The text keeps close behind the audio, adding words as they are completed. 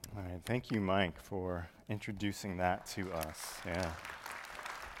Amazing. Thank you, Mike, for introducing that to us. Yeah.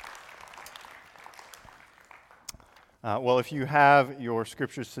 Well, if you have your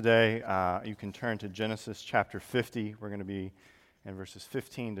scriptures today, you can turn to Genesis chapter 50. We're going to be in verses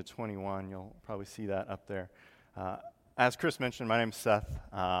 15 to 21. You'll probably see that up there. As Chris mentioned, my name's Seth.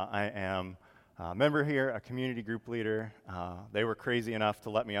 I am a member here, a community group leader. They were crazy enough to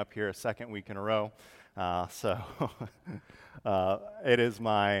let me up here a second week in a row. So it is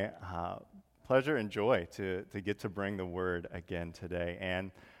my pleasure and joy to get to bring the word again today.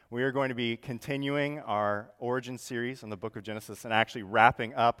 And we are going to be continuing our origin series on the book of Genesis and actually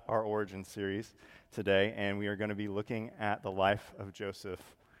wrapping up our origin series today. And we are going to be looking at the life of Joseph,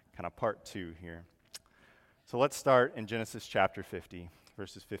 kind of part 2 here. So let's start in Genesis chapter 50,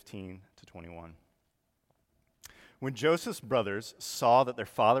 verses 15 to 21. When Joseph's brothers saw that their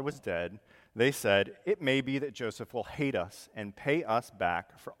father was dead, they said, "It may be that Joseph will hate us and pay us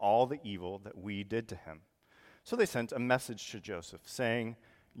back for all the evil that we did to him." So they sent a message to Joseph, saying,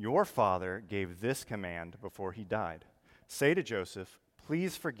 "Your father gave this command before he died. Say to Joseph,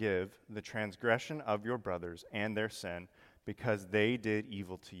 'Please forgive the transgression of your brothers and their sin, because they did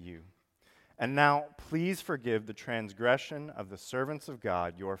evil to you. And now, please forgive the transgression of the servants of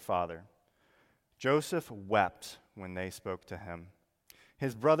God, your father.' Joseph wept when they spoke to him.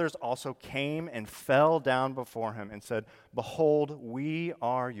 His brothers also came and fell down before him and said, 'Behold, we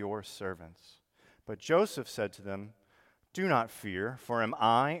are your servants.' But Joseph said to them, 'Do not fear, for am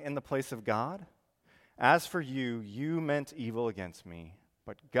I in the place of God? As for you, you meant evil against me,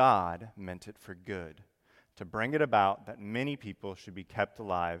 but God meant it for good, to bring it about that many people should be kept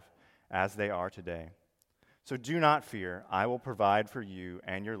alive as they are today. So do not fear, I will provide for you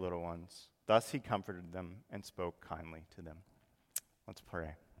and your little ones.' Thus he comforted them and spoke kindly to them." Let's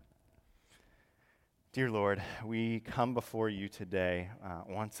pray. Dear Lord, we come before you today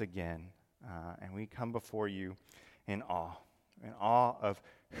once again, and we come before you in awe of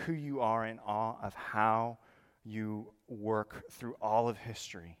who you are, in awe of how you work through all of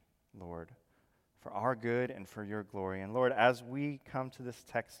history, Lord, for our good and for your glory. And Lord, as we come to this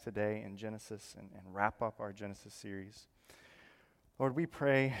text today in Genesis and wrap up our Genesis series, Lord, we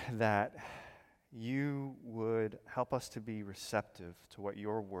pray that you would help us to be receptive to what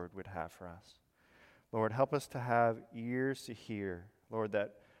your word would have for us. Lord, help us to have ears to hear, Lord,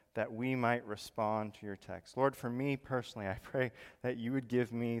 that we might respond to your text. Lord, for me personally, I pray that you would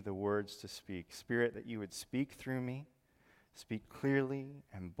give me the words to speak. Spirit, that you would speak through me, speak clearly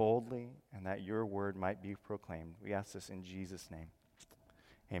and boldly, and that your word might be proclaimed. We ask this in Jesus' name.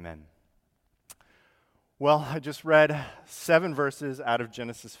 Amen. Well, I just read 7 verses out of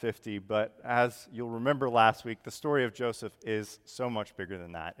Genesis 50, but as you'll remember last week, the story of Joseph is so much bigger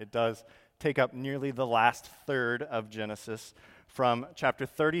than that. It does take up nearly the last third of Genesis, from chapter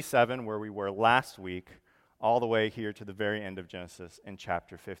 37, where we were last week, all the way here to the very end of Genesis in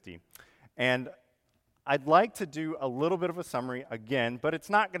chapter 50. And I'd like to do a little bit of a summary again, but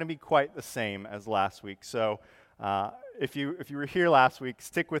it's not going to be quite the same as last week. So if you were here last week,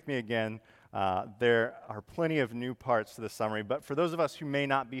 stick with me again. There are plenty of new parts to the summary, but for those of us who may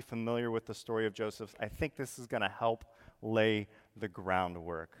not be familiar with the story of Joseph, I think this is going to help lay the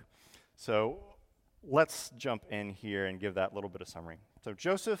groundwork. So let's jump in here and give that little bit of summary. So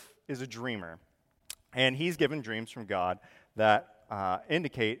Joseph is a dreamer, and he's given dreams from God that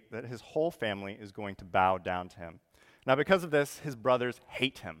indicate that his whole family is going to bow down to him. Now, because of this, his brothers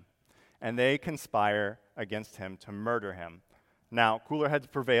hate him, and they conspire against him to murder him. Now, cooler heads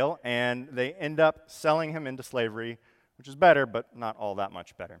prevail, and they end up selling him into slavery, which is better, but not all that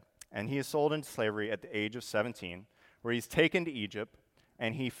much better. And he is sold into slavery at the age of 17, where he's taken to Egypt,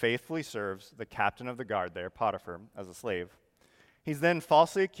 and he faithfully serves the captain of the guard there, Potiphar, as a slave. He's then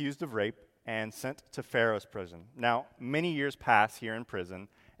falsely accused of rape and sent to Pharaoh's prison. Now, many years pass here in prison,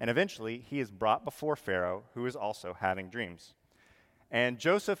 and eventually he is brought before Pharaoh, who is also having dreams. And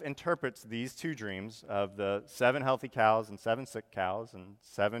Joseph interprets these 2 dreams of the 7 healthy cows and 7 sick cows and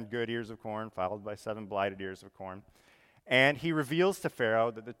 7 good ears of corn followed by 7 blighted ears of corn. And he reveals to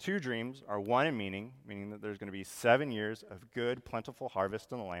Pharaoh that the 2 dreams are one in meaning that there's going to be 7 years of good, plentiful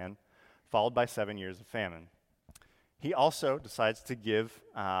harvest in the land, followed by 7 years of famine. He also decides to give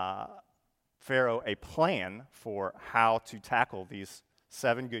Pharaoh a plan for how to tackle these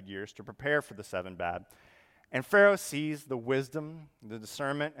 7 good years to prepare for the 7 bad. And Pharaoh sees the wisdom, the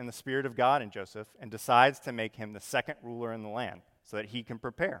discernment, and the Spirit of God in Joseph and decides to make him the second ruler in the land so that he can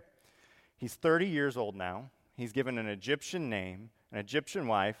prepare. He's 30 years old now. He's given an Egyptian name, an Egyptian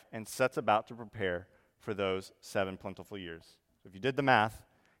wife, and sets about to prepare for those 7 plentiful years. So if you did the math,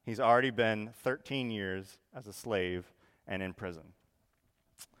 he's already been 13 years as a slave and in prison.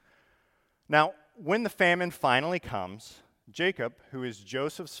 Now, when the famine finally comes, Jacob, who is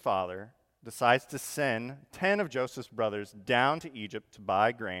Joseph's father, decides to send 10 of Joseph's brothers down to Egypt to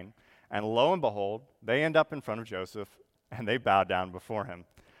buy grain. And lo and behold, they end up in front of Joseph and they bow down before him.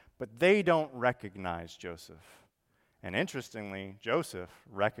 But they don't recognize Joseph. And interestingly, Joseph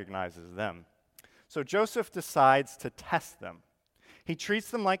recognizes them. So Joseph decides to test them. He treats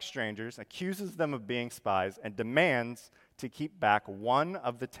them like strangers, accuses them of being spies, and demands to keep back one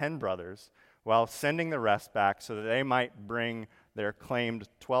of the 10 brothers while sending the rest back so that they might bring their claimed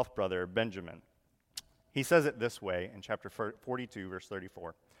 12th brother, Benjamin. He says it this way in chapter 42, verse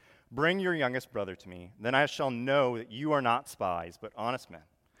 34. Bring your youngest brother to me, then I shall know that you are not spies, but honest men.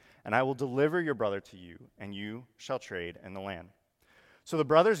 And I will deliver your brother to you, and you shall trade in the land. So the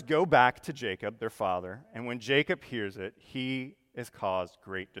brothers go back to Jacob, their father, and when Jacob hears it, he is caused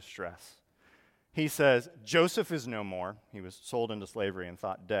great distress. He says, Joseph is no more. He was sold into slavery and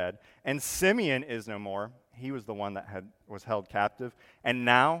thought dead. And Simeon is no more. He was the one that was held captive. And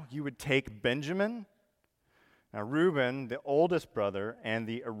now you would take Benjamin? Now Reuben, the oldest brother and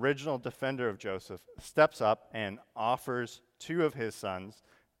the original defender of Joseph, steps up and offers 2 of his sons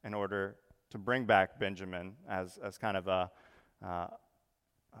in order to bring back Benjamin as kind of an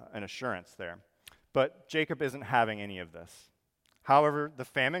assurance there. But Jacob isn't having any of this. However, the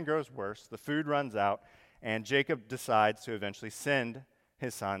famine grows worse, the food runs out, and Jacob decides to eventually send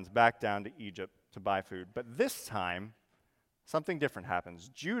his sons back down to Egypt to buy food. But this time, something different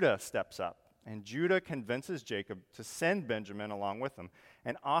happens. Judah steps up, and Judah convinces Jacob to send Benjamin along with him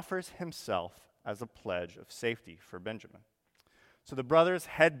and offers himself as a pledge of safety for Benjamin. So the brothers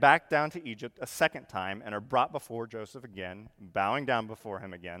head back down to Egypt a second time and are brought before Joseph again, bowing down before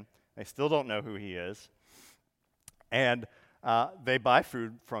him again. They still don't know who he is. And they buy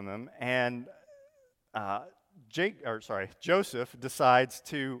food from him, and Joseph decides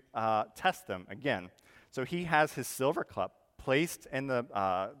to test them again. So he has his silver cup placed in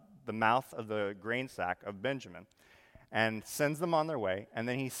the mouth of the grain sack of Benjamin and sends them on their way, and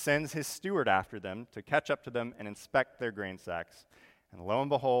then he sends his steward after them to catch up to them and inspect their grain sacks. And lo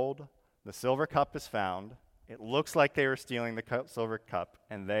and behold, the silver cup is found. It looks like they were stealing the silver cup,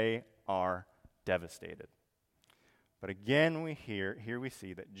 and they are devastated. But again, we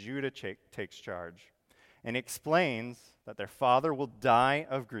see that Judah takes charge and explains that their father will die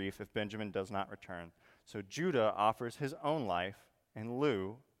of grief if Benjamin does not return. So Judah offers his own life in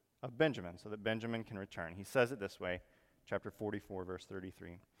lieu of Benjamin so that Benjamin can return. He says it this way, chapter 44, verse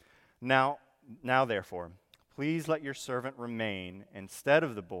 33. Now therefore, please let your servant remain instead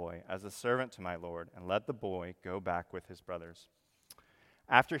of the boy as a servant to my Lord, and let the boy go back with his brothers.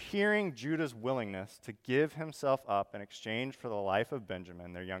 After hearing Judah's willingness to give himself up in exchange for the life of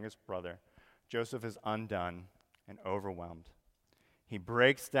Benjamin, their youngest brother, Joseph is undone and overwhelmed. He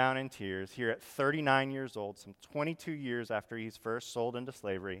breaks down in tears here at 39 years old, some 22 years after he's first sold into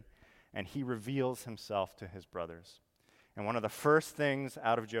slavery, and he reveals himself to his brothers. And one of the first things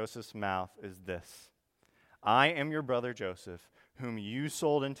out of Joseph's mouth is this: I am your brother Joseph, whom you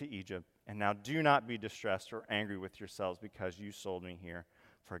sold into Egypt, and now do not be distressed or angry with yourselves because you sold me here.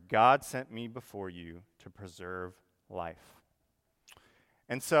 For God sent me before you to preserve life.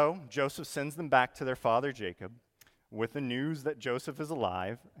 And so Joseph sends them back to their father Jacob with the news that Joseph is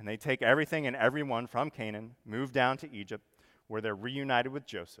alive, and they take everything and everyone from Canaan, move down to Egypt, where they're reunited with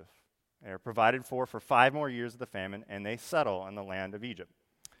Joseph. They are provided for 5 more years of the famine, and they settle in the land of Egypt.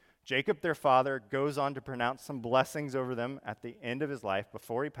 Jacob, their father, goes on to pronounce some blessings over them at the end of his life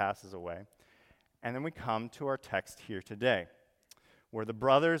before he passes away. And then we come to our text here today, where the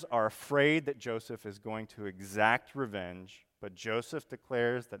brothers are afraid that Joseph is going to exact revenge, but Joseph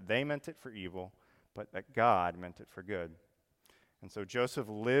declares that they meant it for evil, but that God meant it for good. And so Joseph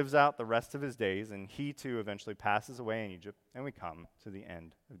lives out the rest of his days, and he too eventually passes away in Egypt, and we come to the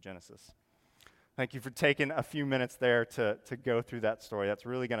end of Genesis. Thank you for taking a few minutes there to go through that story. That's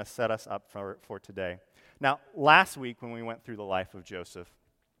really going to set us up for today. Now, last week when we went through the life of Joseph,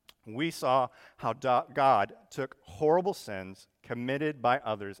 we saw how God took horrible sins committed by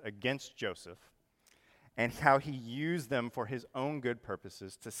others against Joseph and how he used them for his own good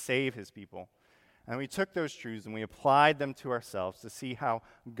purposes to save his people. And we took those truths and we applied them to ourselves to see how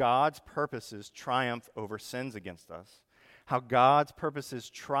God's purposes triumph over sins against us, how God's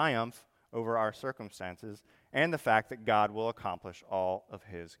purposes triumph over our circumstances, and the fact that God will accomplish all of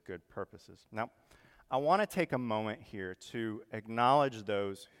his good purposes. Now, I want to take a moment here to acknowledge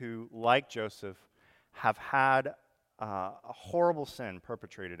those who, like Joseph, have had a horrible sin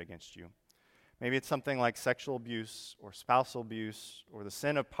perpetrated against you. Maybe it's something like sexual abuse or spousal abuse or the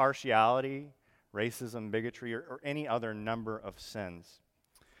sin of partiality, racism, bigotry, or any other number of sins.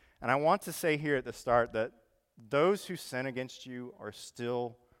 And I want to say here at the start that those who sin against you are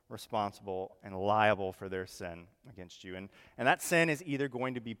still responsible and liable for their sin against you. And that sin is either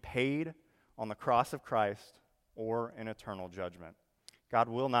going to be paid on the cross of Christ or in eternal judgment. God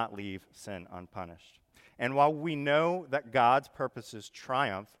will not leave sin unpunished. And while we know that God's purposes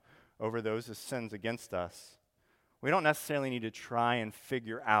triumph over those who sins against us, we don't necessarily need to try and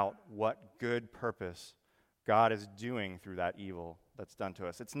figure out what good purpose God is doing through that evil that's done to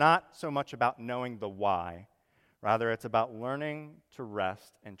us. It's not so much about knowing the why. Rather, it's about learning to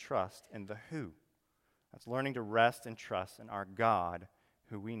rest and trust in the who. That's learning to rest and trust in our God,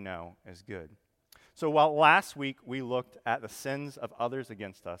 who we know is good. So while last week we looked at the sins of others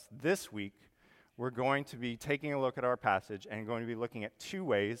against us, this week we're going to be taking a look at our passage and going to be looking at two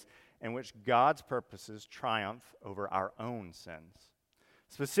ways in which God's purposes triumph over our own sins.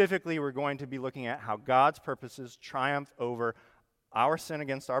 Specifically, we're going to be looking at how God's purposes triumph over our sin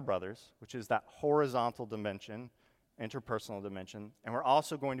against our brothers, which is that horizontal dimension, interpersonal dimension, and we're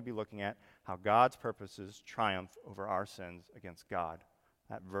also going to be looking at how God's purposes triumph over our sins against God,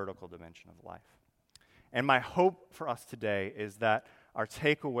 that vertical dimension of life. And my hope for us today is that our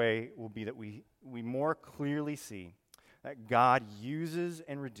takeaway will be that we more clearly see that God uses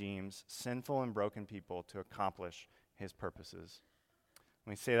and redeems sinful and broken people to accomplish his purposes. Let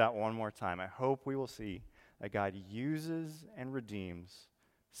me say that one more time. I hope we will see that God uses and redeems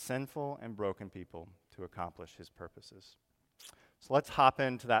sinful and broken people to accomplish his purposes. So let's hop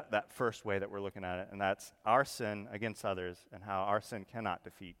into that first way that we're looking at it, and that's our sin against others and how our sin cannot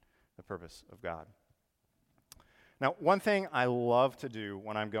defeat the purpose of God. Now, one thing I love to do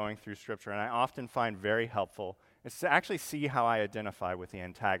when I'm going through Scripture, and I often find very helpful, is to actually see how I identify with the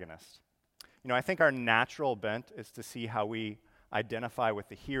antagonist. You know, I think our natural bent is to see how we identify with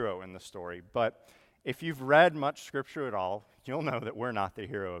the hero in the story, but if you've read much Scripture at all, you'll know that we're not the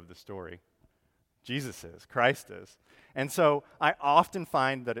hero of the story. Jesus is, Christ is. And so I often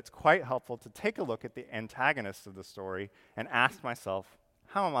find that it's quite helpful to take a look at the antagonist of the story and ask myself,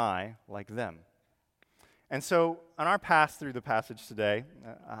 how am I like them? And so on our pass through the passage today,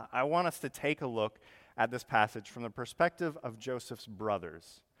 I want us to take a look at this passage from the perspective of Joseph's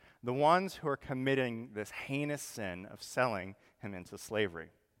brothers, the ones who are committing this heinous sin of selling him into slavery.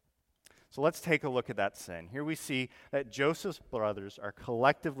 So let's take a look at that sin. Here we see that Joseph's brothers are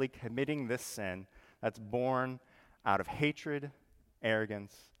collectively committing this sin that's born out of hatred,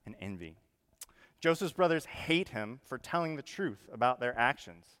 arrogance, and envy. Joseph's brothers hate him for telling the truth about their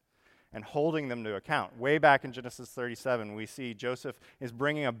actions and holding them to account. Way back in Genesis 37, we see Joseph is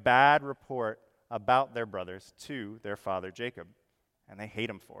bringing a bad report about their brothers to their father Jacob, and they hate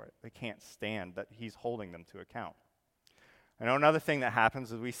him for it. They can't stand that he's holding them to account. I know another thing that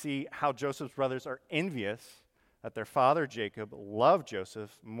happens is we see how Joseph's brothers are envious that their father Jacob loved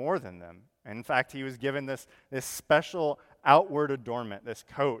Joseph more than them. And in fact, he was given this special outward adornment, this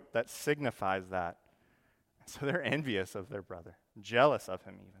coat that signifies that. So they're envious of their brother, jealous of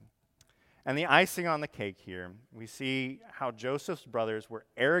him even. And the icing on the cake here, we see how Joseph's brothers were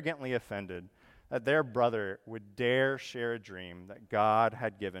arrogantly offended that their brother would dare share a dream that God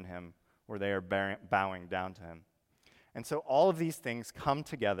had given him where they are bowing down to him. And so all of these things come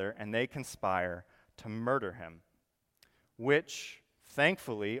together and they conspire to murder him, which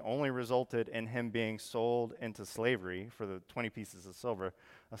thankfully only resulted in him being sold into slavery for the 20 pieces of silver,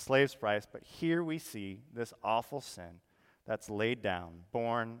 a slave's price. But here we see this awful sin that's laid down,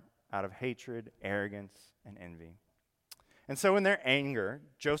 born out of hatred, arrogance, and envy. And so in their anger,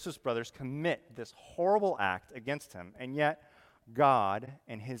 Joseph's brothers commit this horrible act against him, and yet God,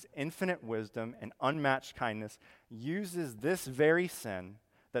 in his infinite wisdom and unmatched kindness, uses this very sin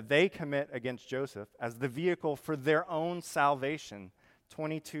that they commit against Joseph as the vehicle for their own salvation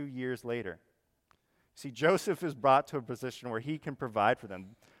 22 years later. See, Joseph is brought to a position where he can provide for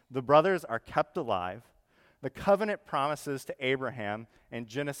them. The brothers are kept alive. The covenant promises to Abraham in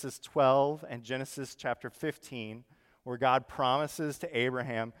Genesis 12 and Genesis chapter 15, where God promises to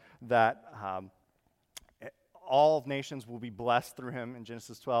Abraham that all nations will be blessed through him in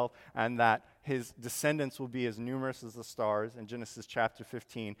Genesis 12, and that his descendants will be as numerous as the stars in Genesis chapter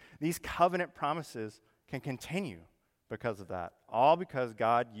 15. These covenant promises can continue because of that, all because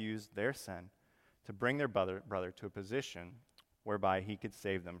God used their sin to bring their brother to a position whereby he could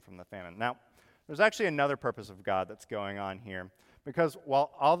save them from the famine. Now, there's actually another purpose of God that's going on here, because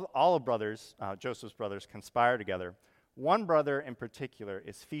while all of brothers, Joseph's brothers, conspire together, one brother in particular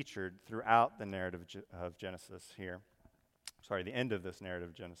is featured throughout the narrative of Genesis here. Sorry, the end of this narrative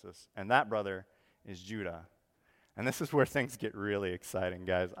of Genesis. And that brother is Judah. And this is where things get really exciting,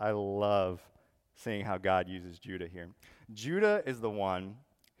 guys. I love seeing how God uses Judah here. Judah is the one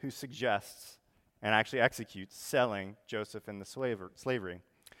who suggests and actually executes selling Joseph into slavery.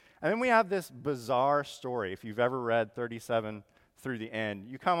 And then we have this bizarre story. If you've ever read 37 through the end,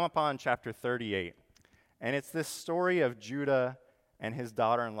 you come upon chapter 38. And it's this story of Judah and his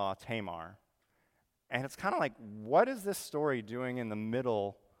daughter-in-law Tamar. And it's kind of like, what is this story doing in the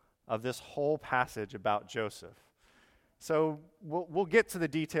middle of this whole passage about Joseph? So we'll get to the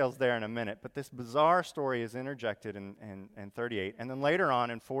details there in a minute, but this bizarre story is interjected in 38. And then later on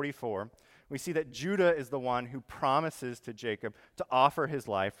in 44, we see that Judah is the one who promises to Jacob to offer his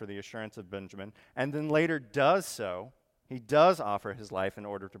life for the assurance of Benjamin, and then later does so. He does offer his life in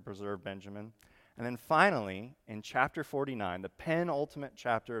order to preserve Benjamin. And then finally, in chapter 49, the penultimate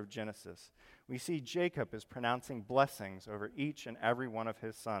chapter of Genesis, we see Jacob is pronouncing blessings over each and every one of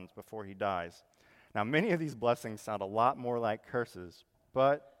his sons before he dies. Now, many of these blessings sound a lot more like curses,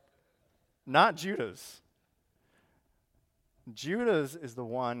 but not Judah's. Judah's is the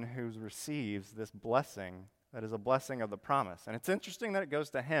one who receives this blessing that is a blessing of the promise. And it's interesting that it goes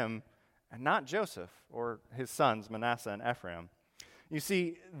to him and not Joseph or his sons, Manasseh and Ephraim. You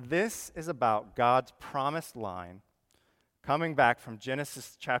see, this is about God's promised line coming back from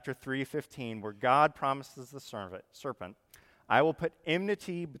Genesis chapter 3:15, where God promises the serpent, I will put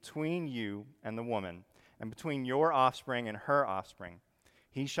enmity between you and the woman, and between your offspring and her offspring.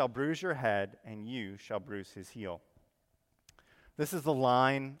 He shall bruise your head, and you shall bruise his heel. This is the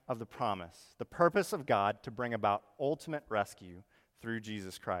line of the promise, the purpose of God to bring about ultimate rescue through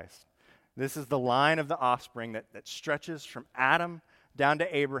Jesus Christ. This is the line of the offspring that stretches from Adam down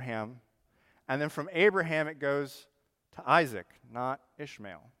to Abraham, and then from Abraham it goes to Isaac, not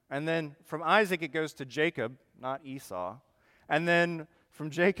Ishmael. And then from Isaac it goes to Jacob, not Esau. And then from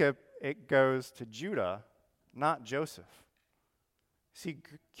Jacob, it goes to Judah, not Joseph. See,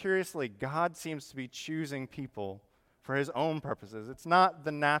 curiously, God seems to be choosing people for his own purposes. It's not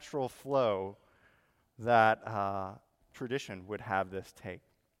the natural flow that tradition would have this take.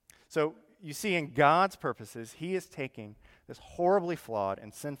 So you see, in God's purposes, he is taking this horribly flawed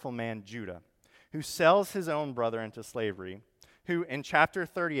and sinful man, Judah, who sells his own brother into slavery, who in chapter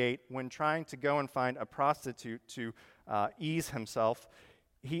 38, when trying to go and find a prostitute to ease himself,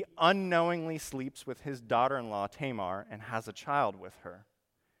 he unknowingly sleeps with his daughter-in-law Tamar and has a child with her.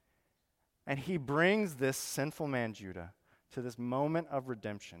 And he brings this sinful man Judah to this moment of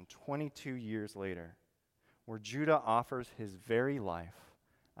redemption 22 years later, where Judah offers his very life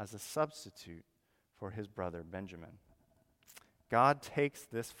as a substitute for his brother Benjamin. God takes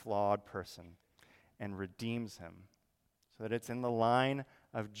this flawed person and redeems him so that it's in the line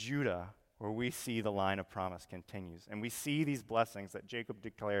of Judah where we see the line of promise continues. And we see these blessings that Jacob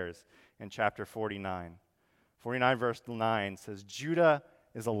declares in chapter 49. 49 verse 9 says, Judah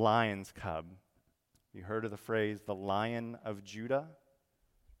is a lion's cub. You heard of the phrase, the Lion of Judah,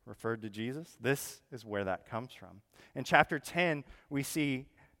 referred to Jesus? This is where that comes from. In chapter 10, we see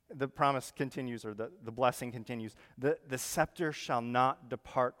the promise continues, or the blessing continues. The scepter shall not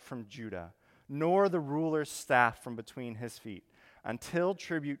depart from Judah, nor the ruler's staff from between his feet, until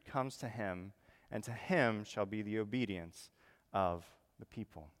tribute comes to him, and to him shall be the obedience of the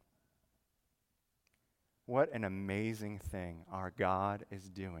people. What an amazing thing our God is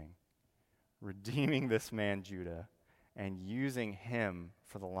doing, redeeming this man Judah and using him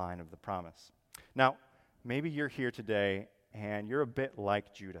for the line of the promise. Now, maybe you're here today and you're a bit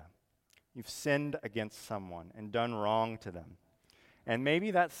like Judah. You've sinned against someone and done wrong to them. And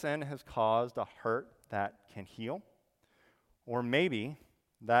maybe that sin has caused a hurt that can heal. Or maybe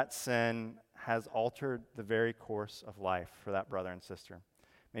that sin has altered the very course of life for that brother and sister.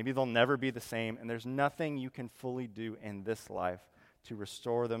 Maybe they'll never be the same, and there's nothing you can fully do in this life to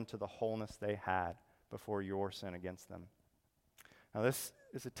restore them to the wholeness they had before your sin against them. Now, this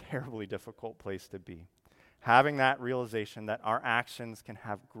is a terribly difficult place to be. Having that realization that our actions can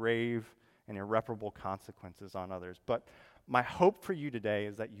have grave and irreparable consequences on others. But my hope for you today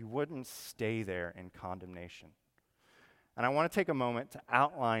is that you wouldn't stay there in condemnation. And I want to take a moment to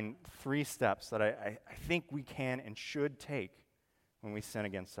outline 3 steps that I think we can and should take when we sin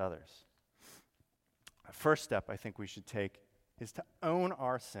against others. The first step I think we should take is to own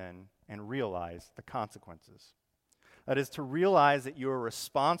our sin and realize the consequences. That is, to realize that you are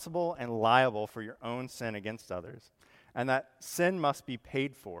responsible and liable for your own sin against others, and that sin must be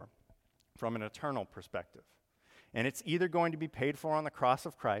paid for from an eternal perspective. And it's either going to be paid for on the cross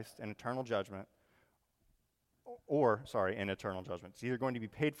of Christ in eternal judgment, in eternal judgment. It's either going to be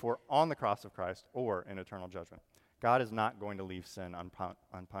paid for on the cross of Christ or in eternal judgment. God is not going to leave sin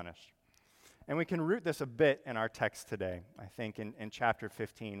unpunished. And we can root this a bit in our text today, I think, in chapter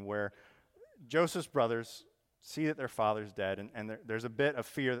 15, where Joseph's brothers see that their father's dead, and there's a bit of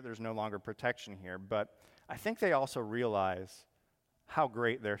fear that there's no longer protection here, but I think they also realize how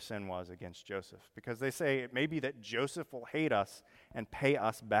great their sin was against Joseph, because they say it may be that Joseph will hate us and pay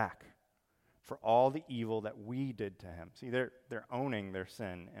us back for all the evil that we did to him. See, they're owning their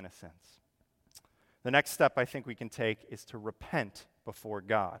sin in a sense. The next step I think we can take is to repent before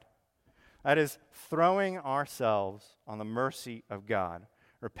God. That is, throwing ourselves on the mercy of God,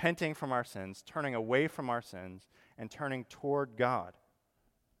 repenting from our sins, turning away from our sins, and turning toward God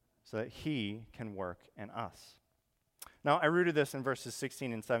so that he can work in us. Now, I rooted this in verses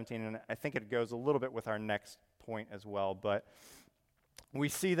 16 and 17, and I think it goes a little bit with our next point as well, but we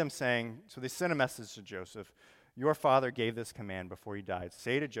see them saying, so they sent a message to Joseph, your father gave this command before he died.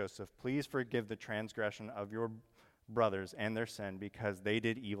 Say to Joseph, please forgive the transgression of your brothers and their sin because they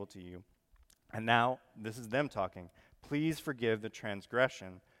did evil to you. And now, this is them talking, please forgive the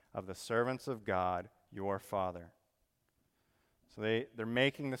transgression of the servants of God, your father. So they're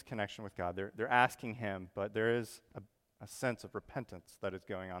making this connection with God. They're asking him, but there is a sense of repentance that is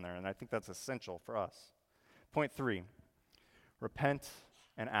going on there, and I think that's essential for us. Point 3, repent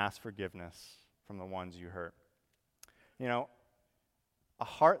and ask forgiveness from the ones you hurt. You know, a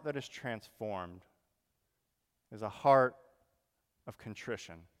heart that is transformed is a heart of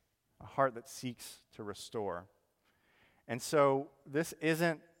contrition, a heart that seeks to restore. And so this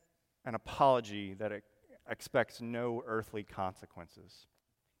isn't an apology that expects no earthly consequences.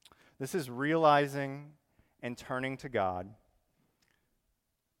 This is realizing and turning to God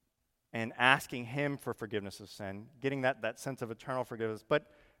and asking him for forgiveness of sin, getting that sense of eternal forgiveness, but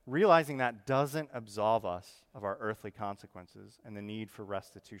realizing that doesn't absolve us of our earthly consequences and the need for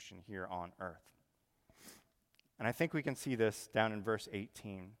restitution here on earth. And I think we can see this down in verse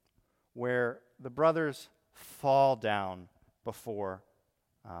 18, where the brothers fall down before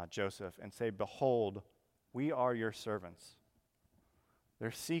Joseph and say, behold, we are your servants.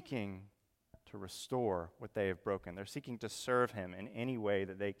 They're seeking to restore what they have broken. They're seeking to serve him in any way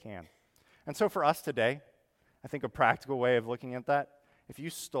that they can. And so for us today, I think a practical way of looking at that, if you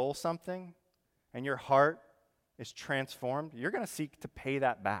stole something and your heart is transformed, you're going to seek to pay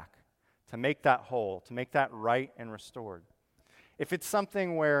that back, to make that whole, to make that right and restored. If it's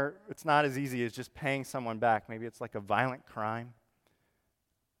something where it's not as easy as just paying someone back, maybe it's like a violent crime,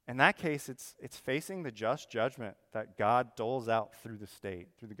 in that case, it's facing the just judgment that God doles out through the state,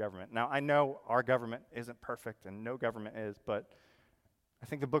 through the government. Now, I know our government isn't perfect, and no government is, but I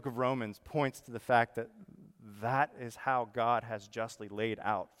think the book of Romans points to the fact that that is how God has justly laid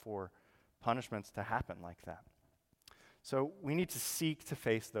out for punishments to happen like that. So we need to seek to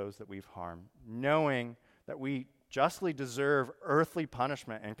face those that we've harmed, knowing that we justly deserve earthly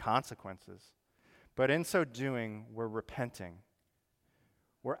punishment and consequences. But in so doing, we're repenting.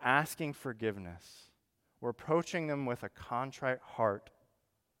 We're asking forgiveness. We're approaching them with a contrite heart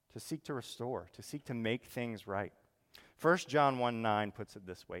to seek to restore, to seek to make things right. 1 John 1:9 puts it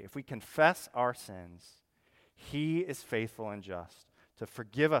this way: if we confess our sins, he is faithful and just to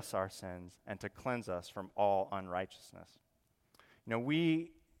forgive us our sins and to cleanse us from all unrighteousness. You know,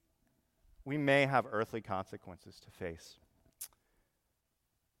 we may have earthly consequences to face,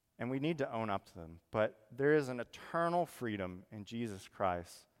 and we need to own up to them, but there is an eternal freedom in Jesus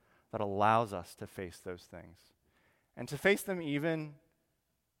Christ that allows us to face those things, and to face them even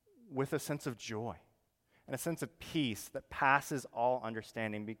with a sense of joy and a sense of peace that passes all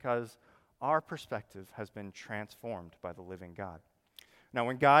understanding, because our perspective has been transformed by the living God. Now,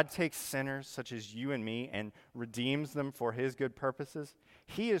 when God takes sinners such as you and me and redeems them for his good purposes,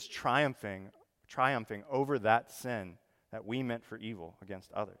 he is triumphing over that sin that we meant for evil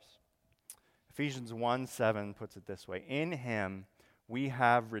against others. Ephesians 1:7 puts it this way: in him we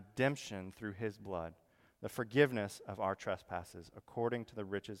have redemption through his blood, the forgiveness of our trespasses, according to the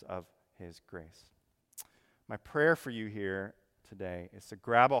riches of his grace. My prayer for you here today is to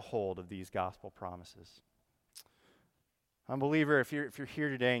grab a hold of these gospel promises. Unbeliever, if you're here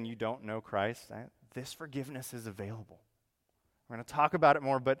today and you don't know Christ, this forgiveness is available. We're going to talk about it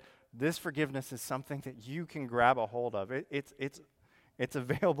more, but this forgiveness is something that you can grab a hold of. It's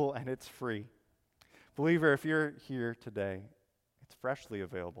available and it's free. Believer, if you're here today, it's freshly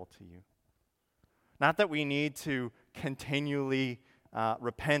available to you. Not that we need to continually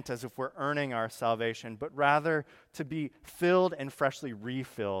repent as if we're earning our salvation, but rather to be filled and freshly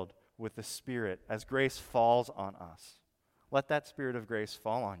refilled with the Spirit as grace falls on us. Let that Spirit of grace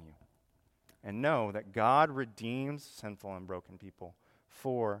fall on you. And know that God redeems sinful and broken people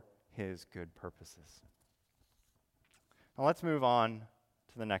for his good purposes. Now let's move on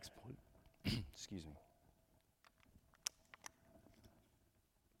to the next point. Excuse me.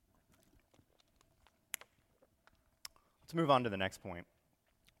 Let's move on to the next point,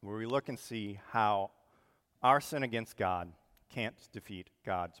 where we look and see how our sin against God can't defeat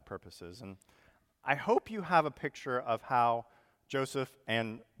God's purposes. And I hope you have a picture of how Joseph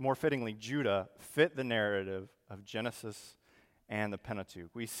and, more fittingly, Judah fit the narrative of Genesis and the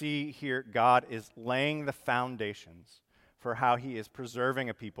Pentateuch. We see here God is laying the foundations for how he is preserving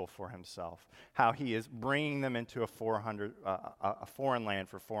a people for himself, how he is bringing them into a foreign land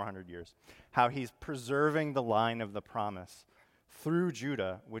for 400 years, how he's preserving the line of the promise through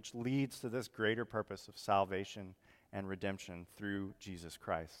Judah, which leads to this greater purpose of salvation and redemption through Jesus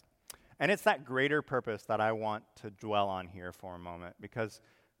Christ. And it's that greater purpose that I want to dwell on here for a moment, because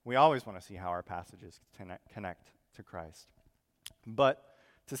we always want to see how our passages connect to Christ. But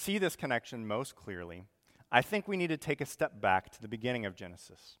to see this connection most clearly, I think we need to take a step back to the beginning of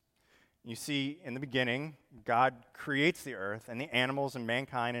Genesis. You see, in the beginning, God creates the earth and the animals and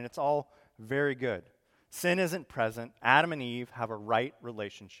mankind, and it's all very good. Sin isn't present. Adam and Eve have a right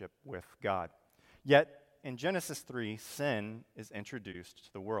relationship with God. Yet, in Genesis 3, sin is introduced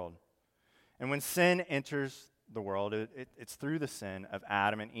to the world. And when sin enters the world, it's through the sin of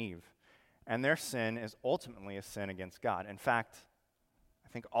Adam and Eve. And their sin is ultimately a sin against God. In fact, I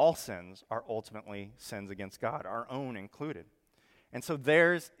think all sins are ultimately sins against God, our own included. And so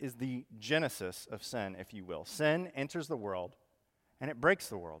theirs is the genesis of sin, if you will. Sin enters the world, and it breaks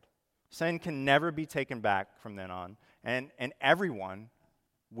the world. Sin can never be taken back from then on, and everyone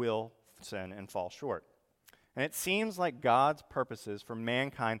will sin and fall short. And it seems like God's purposes for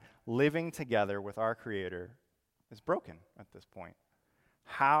mankind living together with our Creator is broken at this point.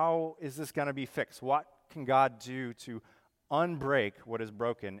 How is this going to be fixed? What can God do to unbreak what is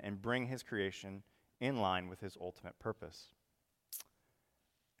broken and bring his creation in line with his ultimate purpose?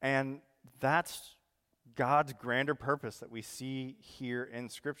 And that's God's grander purpose that we see here in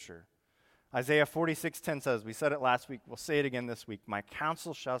Scripture. Isaiah 46:10 says, we said it last week, we'll say it again this week, my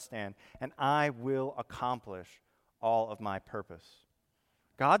counsel shall stand, and I will accomplish all of my purpose.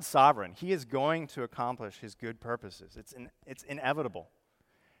 God's sovereign. He is going to accomplish his good purposes. It's inevitable.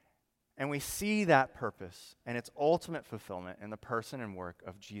 And we see that purpose and its ultimate fulfillment in the person and work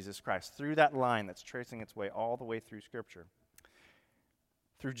of Jesus Christ, through that line that's tracing its way all the way through Scripture.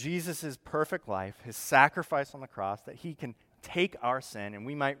 Through Jesus' perfect life, his sacrifice on the cross, that he can take our sin and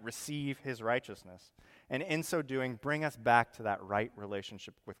we might receive his righteousness. And in so doing, bring us back to that right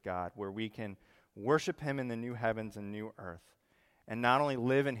relationship with God, where we can worship him in the new heavens and new earth, and not only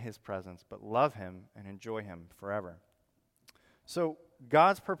live in his presence, but love him and enjoy him forever. So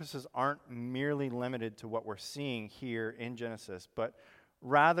God's purposes aren't merely limited to what we're seeing here in Genesis, but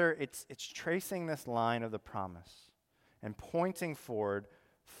rather it's tracing this line of the promise and pointing forward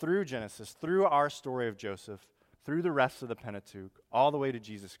through Genesis, through our story of Joseph, through the rest of the Pentateuch, all the way to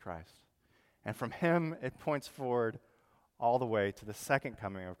Jesus Christ. And from him, it points forward all the way to the second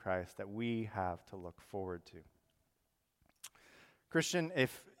coming of Christ that we have to look forward to. Christian,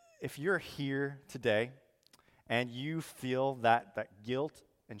 if you're here today and you feel that guilt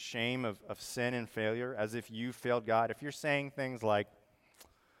and shame of sin and failure, as if you failed God, if you're saying things like,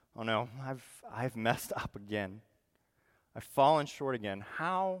 oh no, I've messed up again, I've fallen short again,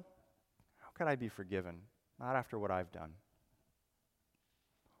 how could I be forgiven? Not after what I've done.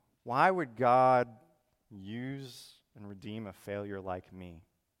 Why would God use and redeem a failure like me?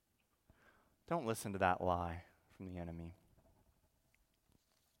 Don't listen to that lie from the enemy.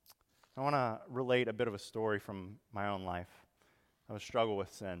 I want to relate a bit of a story from my own life of a struggle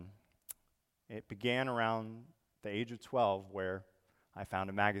with sin. It began around the age of 12, where I found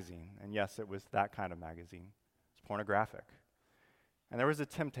a magazine. And yes, it was that kind of magazine. It's pornographic. And there was a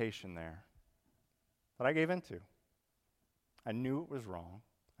temptation there that I gave into. I knew it was wrong.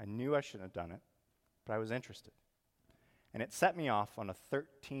 I knew I shouldn't have done it, but I was interested. And it set me off on a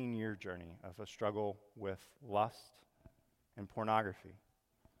 13-year journey of a struggle with lust and pornography,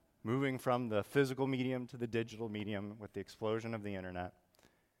 moving from the physical medium to the digital medium with the explosion of the internet.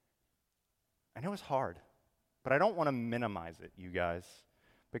 And it was hard, but I don't want to minimize it, you guys,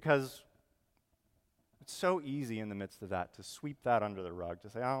 because it's so easy in the midst of that to sweep that under the rug, to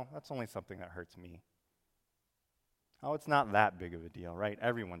say, oh, that's only something that hurts me. Oh, it's not that big of a deal, right?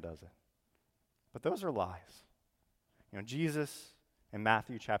 Everyone does it. But those are lies. You know, Jesus in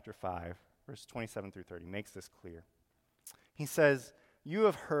Matthew chapter 5, verse 27 through 30, makes this clear. He says, you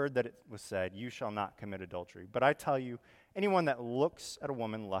have heard that it was said, you shall not commit adultery. But I tell you, anyone that looks at a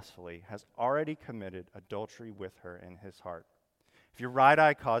woman lustfully has already committed adultery with her in his heart. If your right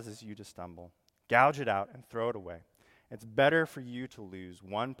eye causes you to stumble, gouge it out and throw it away. It's better for you to lose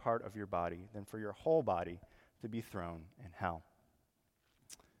one part of your body than for your whole body to be thrown in hell.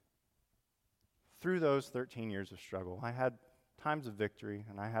 through those 13 years of struggle, I had times of victory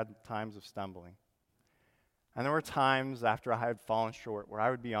and I had times of stumbling. And there were times after I had fallen short where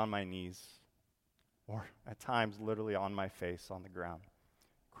I would be on my knees, or at times literally on my face on the ground,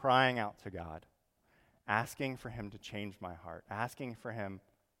 crying out to God, asking for him to change my heart, asking for him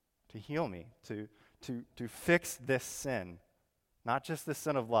to heal me, to fix this sin, not just the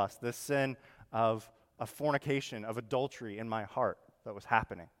sin of lust, this sin of fornication, of adultery in my heart that was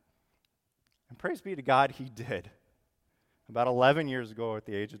happening. And praise be to God, he did. About 11 years ago, at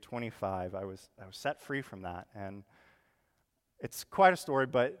the age of 25, I was set free from that. And it's quite a story,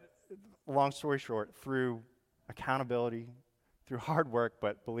 but long story short, through accountability, through hard work,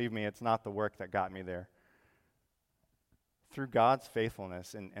 but believe me, it's not the work that got me there. Through God's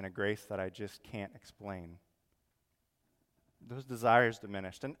faithfulness and a grace that I just can't explain, those desires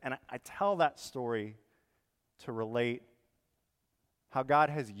diminished. And I tell that story to relate how God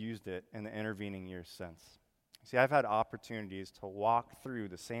has used it in the intervening years since. See, I've had opportunities to walk through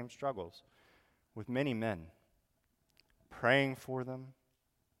the same struggles with many men, praying for them,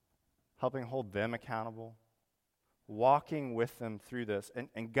 helping hold them accountable, walking with them through this.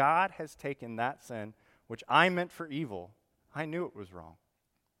 And God has taken that sin, which I meant for evil. I knew it was wrong.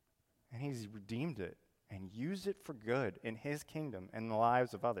 And he's redeemed it and used it for good in his kingdom and the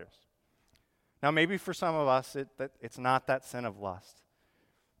lives of others. Now, maybe for some of us, it's not that sin of lust.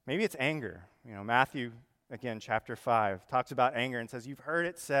 Maybe it's anger. Matthew, again, chapter 5, talks about anger and says, you've heard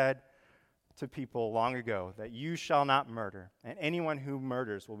it said to people long ago that you shall not murder, and anyone who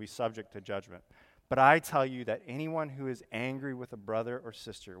murders will be subject to judgment. But I tell you that anyone who is angry with a brother or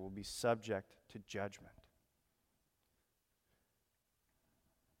sister will be subject to judgment.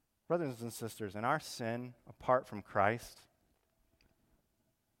 Brothers and sisters, in our sin, apart from Christ,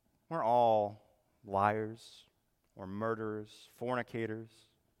 we're all liars or murderers, fornicators.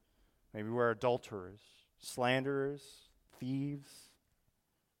 Maybe we're adulterers, slanderers, thieves,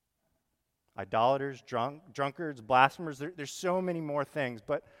 idolaters, drunkards, blasphemers. There's so many more things,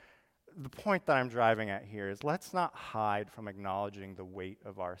 but the point that I'm driving at here is let's not hide from acknowledging the weight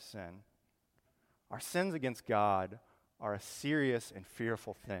of our sin. Our sins against God are a serious and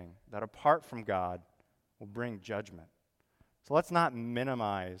fearful thing that apart from God will bring judgment. So let's not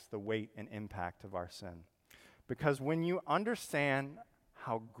minimize the weight and impact of our sin. Because when you understand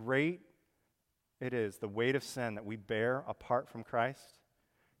how great it is, the weight of sin that we bear apart from Christ,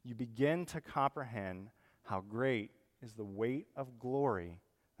 you begin to comprehend how great is the weight of glory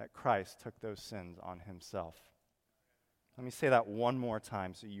that Christ took those sins on himself. Let me say that one more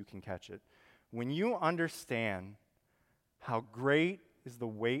time so you can catch it. When you understand how great is the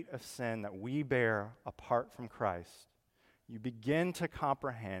weight of sin that we bear apart from Christ, you begin to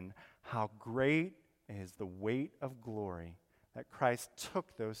comprehend how great is the weight of glory that Christ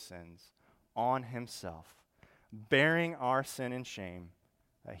took those sins on himself, bearing our sin and shame,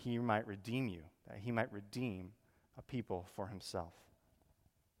 that he might redeem you, that he might redeem a people for himself.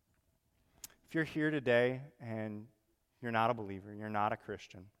 If you're here today and you're not a believer, you're not a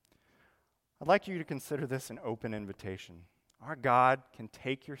Christian, I'd like you to consider this an open invitation. Our God can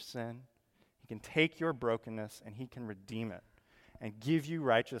take your sin, he can take your brokenness, and he can redeem it and give you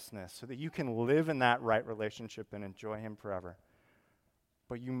righteousness so that you can live in that right relationship and enjoy him forever.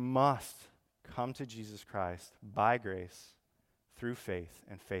 But you must come to Jesus Christ by grace through faith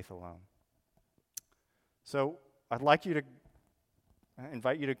and faith alone. So I'd like you to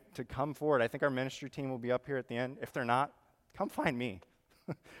invite you to come forward. I think our ministry team will be up here at the end. If they're not, come find me.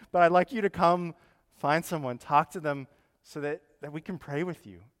 But I'd like you to come find someone, talk to them so that we can pray with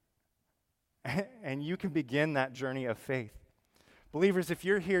you. And you can begin that journey of faith. Believers, if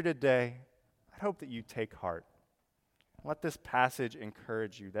you're here today, I hope that you take heart. Let this passage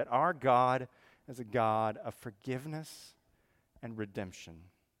encourage you that our God is a God of forgiveness and redemption.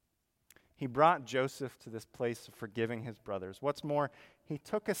 He brought Joseph to this place of forgiving his brothers. What's more, he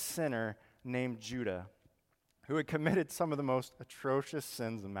took a sinner named Judah who had committed some of the most atrocious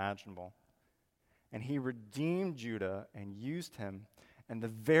sins imaginable. And he redeemed Judah and used him in the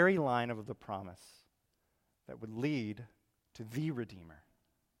very line of the promise that would lead to the Redeemer,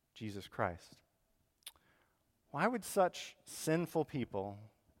 Jesus Christ. Why would such sinful people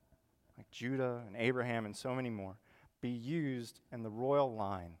like Judah and Abraham and so many more be used in the royal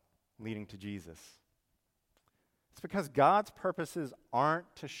line leading to Jesus? It's because God's purposes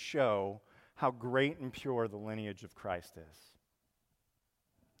aren't to show how great and pure the lineage of Christ is.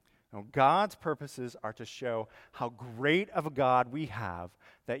 No, God's purposes are to show how great of a God we have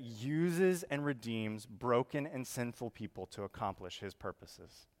that uses and redeems broken and sinful people to accomplish his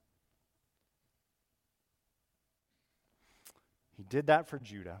purposes. He did that for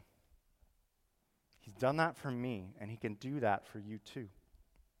Judah. He's done that for me, and he can do that for you too.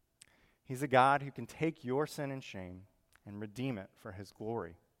 He's a God who can take your sin and shame and redeem it for his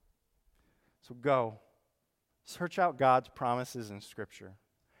glory. So go, search out God's promises in Scripture.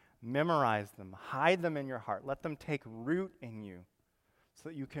 Memorize them, hide them in your heart. Let them take root in you so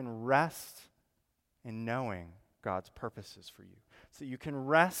that you can rest in knowing God's purposes for you. So that you can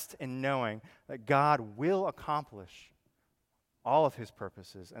rest in knowing that God will accomplish all of his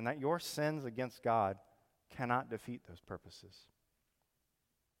purposes and that your sins against God cannot defeat those purposes.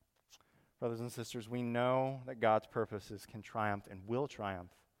 Brothers and sisters, we know that God's purposes can triumph and will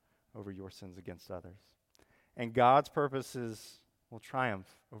triumph over your sins against others. And God's purposes will triumph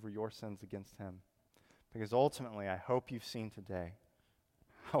over your sins against him. Because ultimately, I hope you've seen today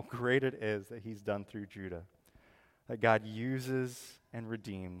how great it is that he's done through Judah. That God uses and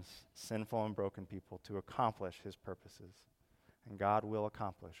redeems sinful and broken people to accomplish his purposes. And God will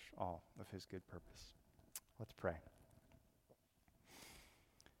accomplish all of his good purpose. Let's pray.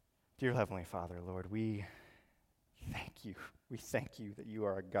 Dear Heavenly Father, Lord, we thank you. We thank you that you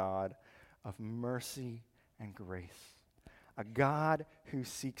are a God of mercy and grace. A God who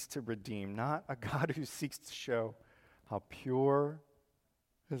seeks to redeem, not a God who seeks to show how pure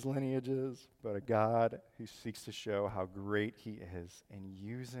his lineage is, but a God who seeks to show how great he is in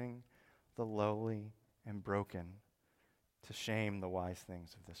using the lowly and broken to shame the wise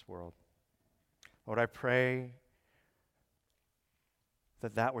things of this world. Lord, I pray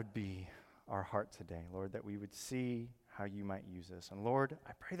that that would be our heart today, Lord, that we would see how you might use us. And Lord,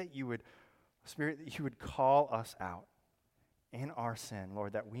 I pray that you would, Spirit, that you would call us out in our sin,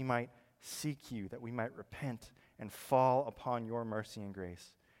 Lord, that we might seek you, that we might repent and fall upon your mercy and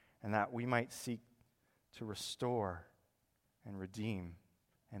grace, and that we might seek to restore and redeem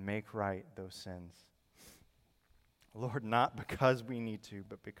and make right those sins. Lord, not because we need to,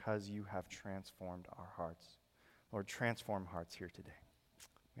 but because you have transformed our hearts. Lord, transform hearts here today.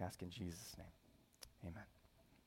 We ask in Jesus' name.